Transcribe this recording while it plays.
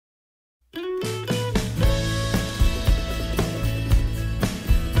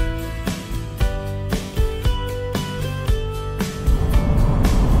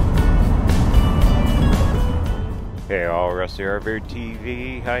Y'all, Rusty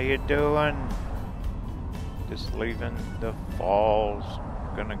RVerTV, how you doing? Just leaving the falls.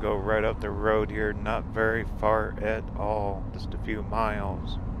 Gonna go right up the road here, not very far at all, just a few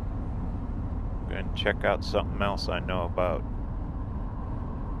miles. Gonna check out something else I know about.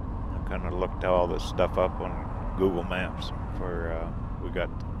 I kind of looked all this stuff up on Google Maps for we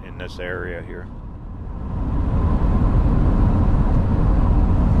got in this area here.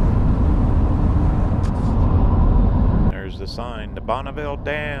 There's the sign, the Bonneville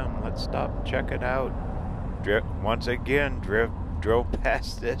Dam. Let's stop and check it out. Once again, drove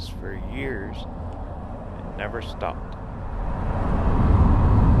past this for years and never stopped.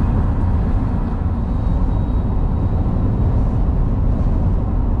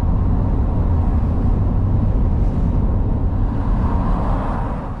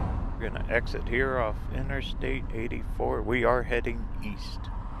 We're gonna exit here off Interstate 84. We are heading east,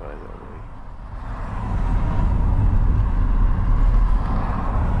 by the way.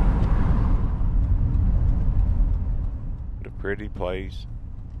 Pretty place.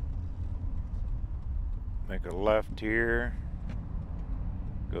 Make a left here.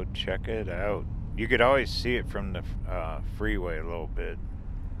 Go check it out. You could always see it from the freeway a little bit.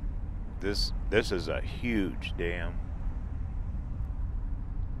 This is a huge dam.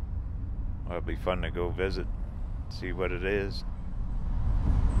 Well, it'd be fun to go visit, see what it is.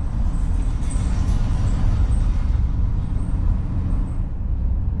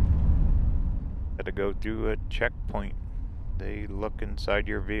 Had to go through a checkpoint. They look inside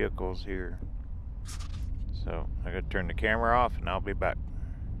your vehicles here. So I gotta turn the camera off and I'll be back.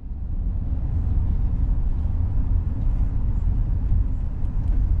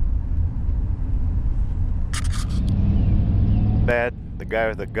 Bad, the guy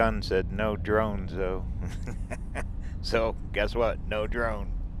with the gun said no drones though. So guess what? No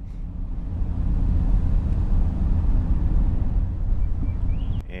drone.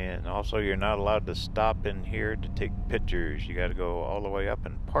 And also, you're not allowed to stop in here to take pictures. You got to go all the way up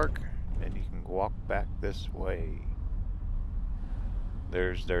and park, and you can walk back this way.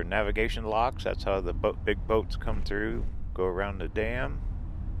 There's their navigation locks. That's how the big boats come through, go around the dam.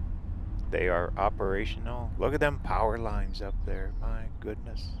 They are operational. Look at them power lines up there. My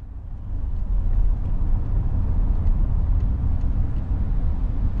goodness.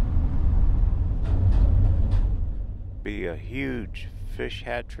 Be a huge fish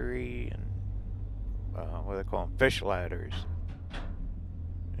hatchery and what do they call them? Fish ladders.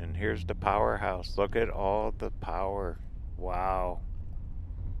 And here's the powerhouse. Look at all the power. Wow.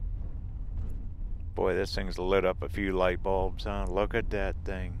 Boy, this thing's lit up a few light bulbs, huh? Look at that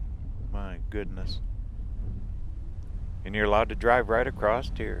thing. My goodness. And you're allowed to drive right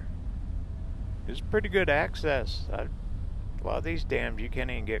across here. It's pretty good access. A lot of these dams, you can't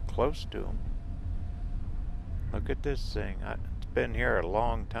even get close to them. Look at this thing. It's been here a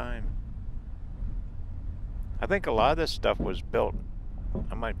long time. I think a lot of this stuff was built,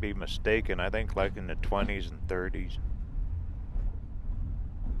 I might be mistaken, I think like in the 20s and 30s.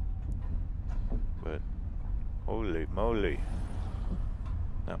 But holy moly.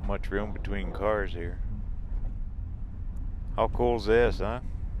 Not much room between cars here. How cool is this, huh?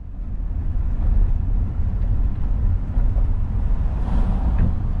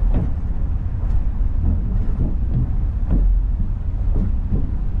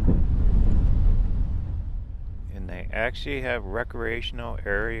 Actually have recreational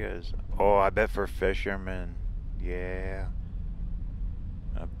areas. Oh, I bet for fishermen. Yeah.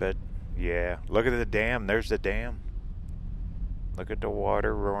 I bet, yeah. Look at the dam. There's the dam. Look at the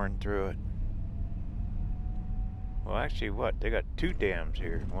water roaring through it. Well, actually, what? They got two dams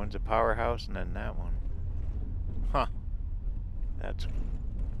here. One's a powerhouse and then that one. Huh. That's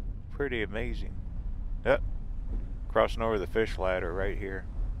pretty amazing. Yep. Crossing over the fish ladder right here.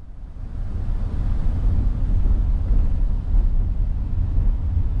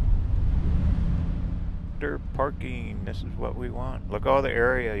 Parking, this is what we want. Look all the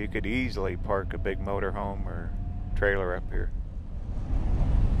area. You could easily park a big motorhome or trailer up here.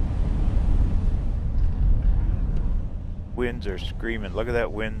 Winds are screaming. Look at that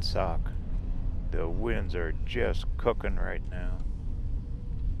windsock. The winds are just cooking right now.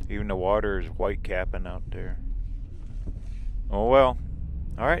 Even the water is white capping out there. Oh well.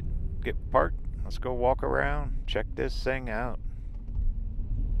 Alright, get parked. Let's go walk around. Check this thing out.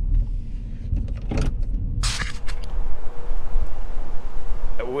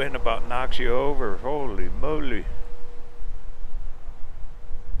 That wind about knocks you over. Holy moly.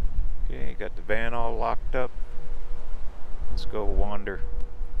 Okay, got the van all locked up. Let's go wander.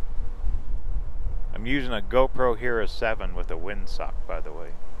 I'm using a GoPro Hero 7 with a windsock, by the way.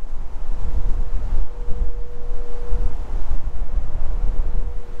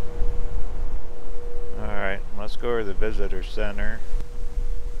 go to the visitor center.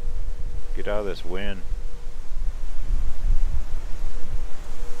 Get out of this wind.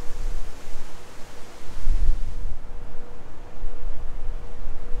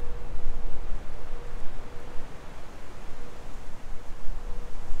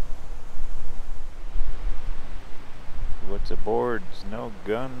 What's aboard? No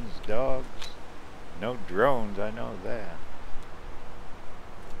guns, dogs, no drones, I know that.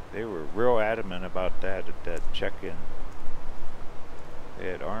 They were real adamant about that at that check-in. They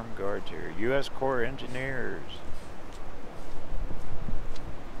had armed guards here. U.S. Corps Engineers.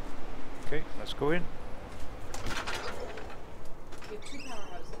 Okay, let's go in. We have two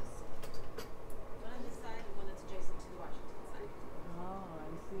powerhouses. One on this side and one that's adjacent to the Washington side. Oh, I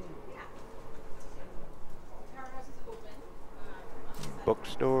see. Yeah. Powerhouse is open. On this side.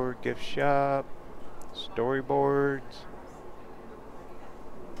 Bookstore, gift shop, storyboards.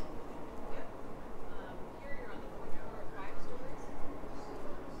 Here you're on the fourth floor of 5 stories.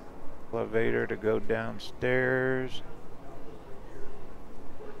 Elevator to go downstairs.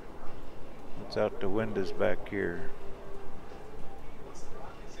 What's out the windows back here?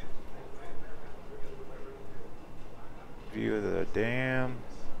 View of the dam.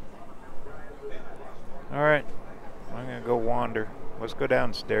 Alright, I'm gonna go wander. Let's go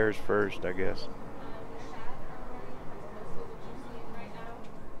downstairs first, I guess.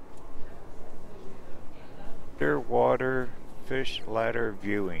 Underwater fish ladder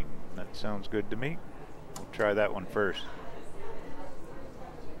viewing. That sounds good to me. We'll try that one first.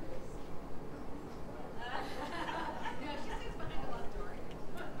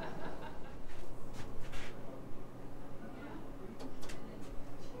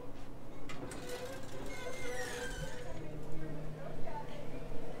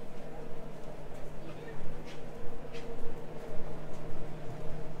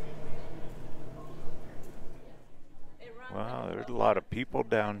 Wow, there's a lot of people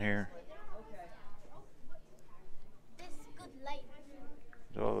down here.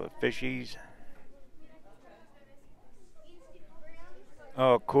 All the fishies.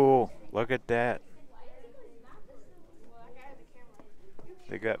 Oh, cool. Look at that.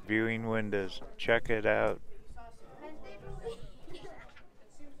 They got viewing windows. Check it out. A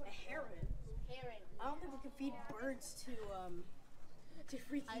heron. I don't think we can feed birds to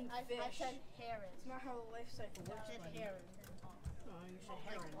freaking fish. I said heron. It's not how the life cycle works. I said buddy. heron. No, you said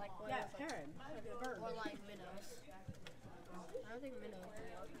heron. Like yeah, heron. Like a bird. Or like minnows. I don't think minnows do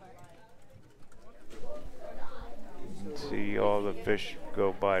that. See all the fish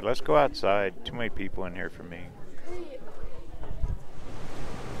go by. Let's go outside. Too many people in here for me.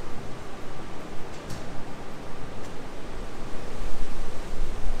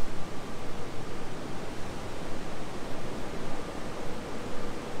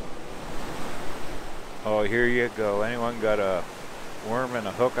 Oh, here you go. Anyone got a worm and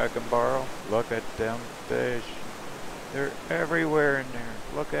a hook I can borrow? Look at them fish. They're everywhere in there.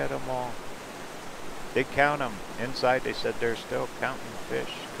 Look at them all. They count them. Inside they said they're still counting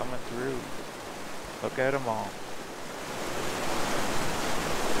fish coming through. Look at them all.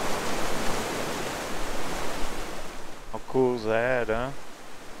 How cool is that, huh?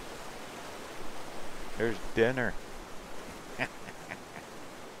 There's dinner. Let's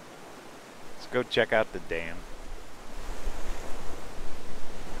go check out the dam.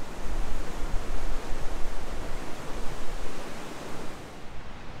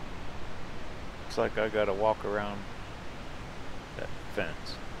 Looks like I gotta walk around that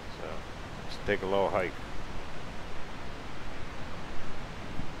fence. So let's take a little hike.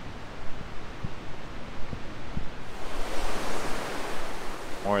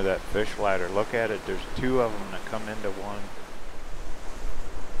 More of that fish ladder. Look at it. There's 2 of them that come into one.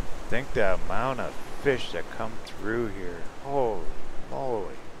 Think the amount of fish that come through here. Holy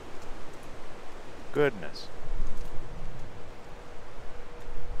moly. Goodness.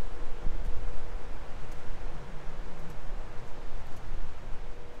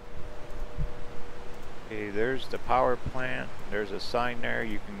 Okay, there's the power plant. There's a sign there.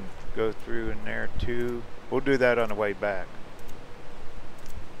 You can go through in there too. We'll do that on the way back.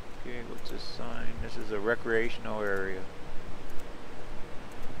 Okay, what's this sign? This is a recreational area.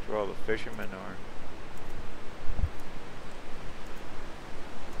 That's where all the fishermen are.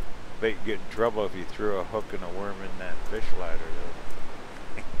 Bet you get in trouble if you threw a hook and a worm in that fish ladder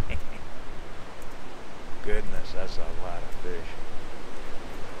though. Goodness, that's a lot of fish.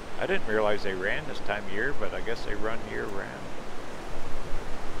 I didn't realize they ran this time of year, but I guess they run year round.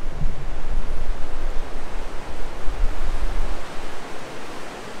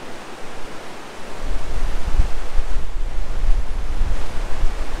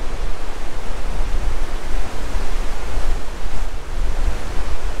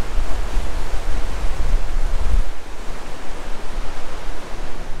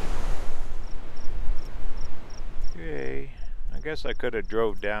 guess I could have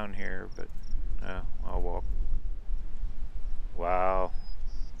drove down here, but I'll walk. Wow.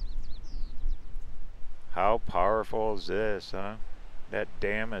 How powerful is this, huh? That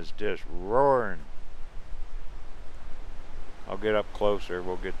dam is just roaring. I'll get up closer.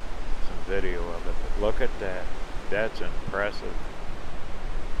 We'll get some video of it. But look at that. That's impressive.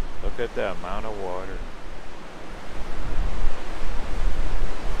 Look at the amount of water.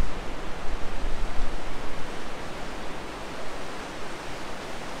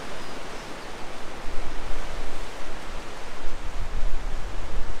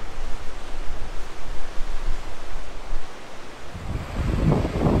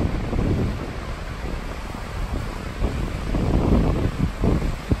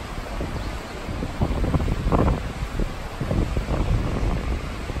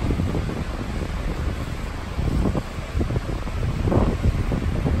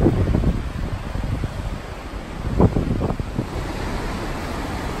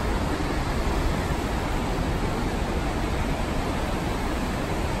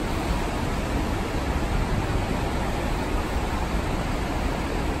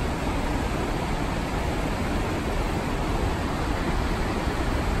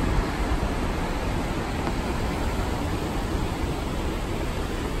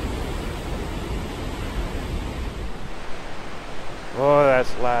 Oh,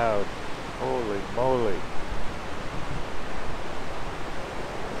 that's loud. Holy moly.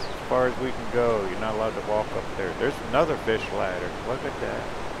 That's as far as we can go. You're not allowed to walk up there. There's another fish ladder. Look at that.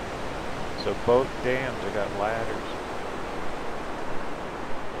 So both dams have got ladders.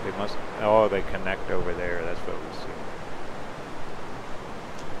 They must, oh, they connect over there. That's what we see.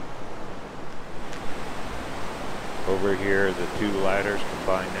 Over here, the two ladders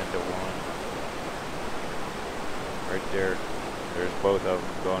combine into one. Right there. There's both of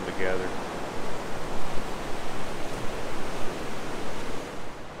them going together.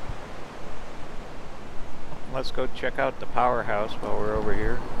 Let's go check out the powerhouse while we're over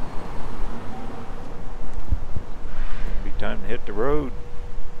here. It'll be time to hit the road.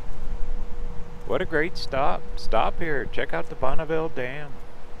 What a great stop. Stop here. Check out the Bonneville Dam.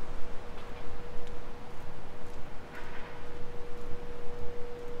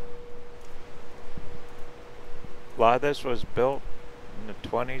 A lot of this was built in the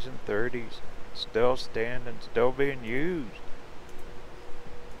 20s and 30s. Still standing, still being used.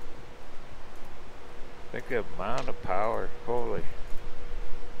 Think of the amount of power. Holy.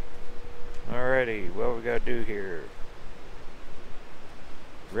 Alrighty, what we gotta do here?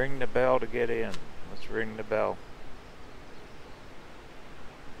 Ring the bell to get in. Let's ring the bell.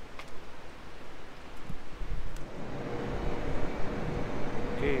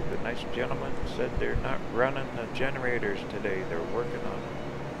 Okay, the nice gentleman said they're not running the generators today. They're working on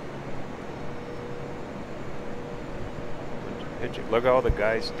them. Look at all the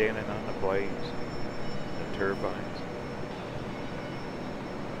guys standing on the blades, the turbines.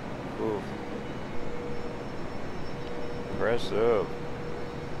 Ooh. Impressive.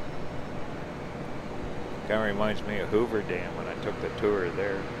 Kind of reminds me of Hoover Dam when I took the tour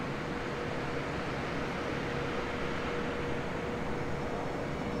there.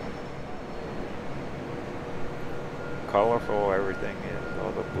 Colorful everything is,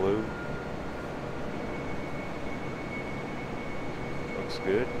 all the blue. Looks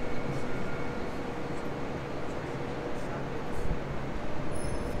good.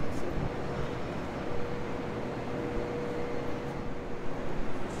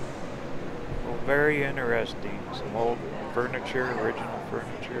 Well, very interesting. Some old furniture, original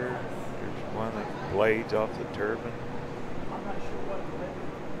furniture. There's one of the blades off the turbine.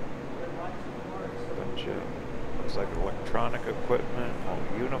 Bunch of looks like electronic equipment, all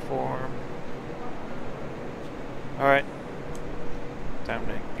uniform. Alright, time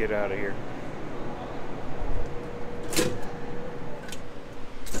to get out of here.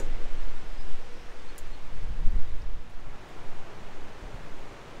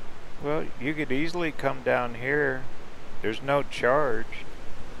 Well, you could easily come down here. There's no charge.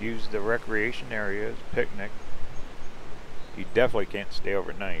 Use the recreation areas, picnic. You definitely can't stay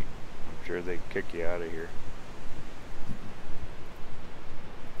overnight. I'm sure they'd kick you out of here.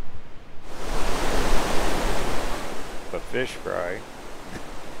 A fish fry.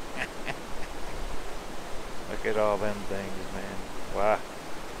 Look at all them things, man. Wow.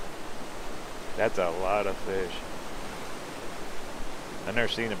 That's a lot of fish. I've never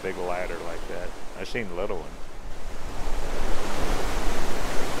seen a big ladder like that. I've seen little ones.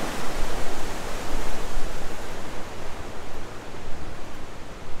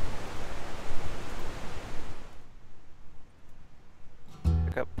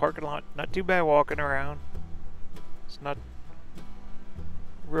 I got parking lot. Not too bad walking around. It's not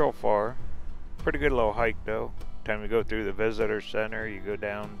real far. Pretty good little hike though. Time you go through the visitor center, you go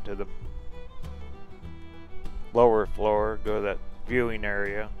down to the lower floor, go to that viewing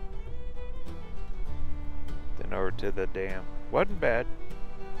area, then over to the dam. Wasn't bad.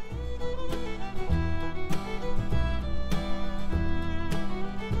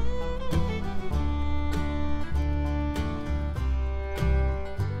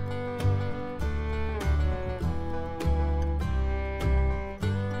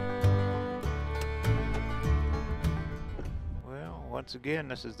 Once again,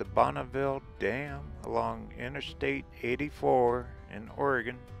 this is the Bonneville Dam along Interstate 84 in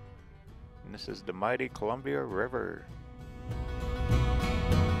Oregon, and this is the mighty Columbia River.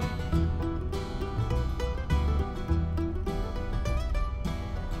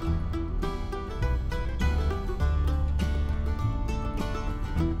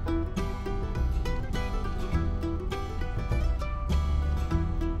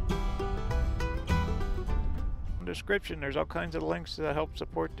 Description, there's all kinds of links that help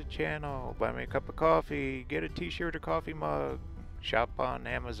support the channel. Buy me a cup of coffee, get a t-shirt or coffee mug, shop on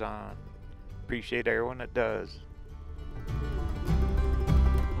Amazon. Appreciate everyone that does.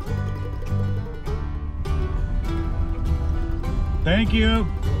 Thank you.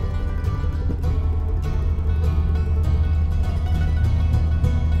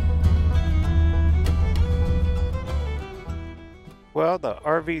 Well, the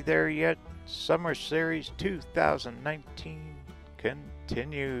RV There Yet Summer Series 2019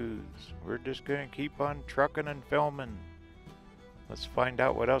 continues. We're just gonna keep on trucking and filming. Let's find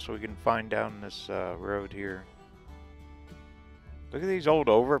out what else we can find down this road here. Look at these old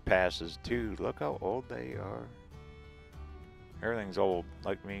overpasses too. Look how old they are. Everything's old,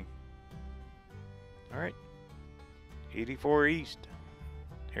 like me. Alright, 84 East.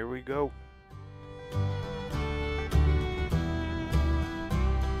 Here we go.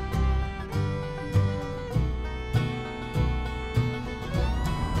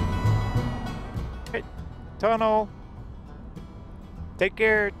 Tunnel. Take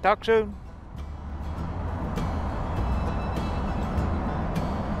care. Talk soon.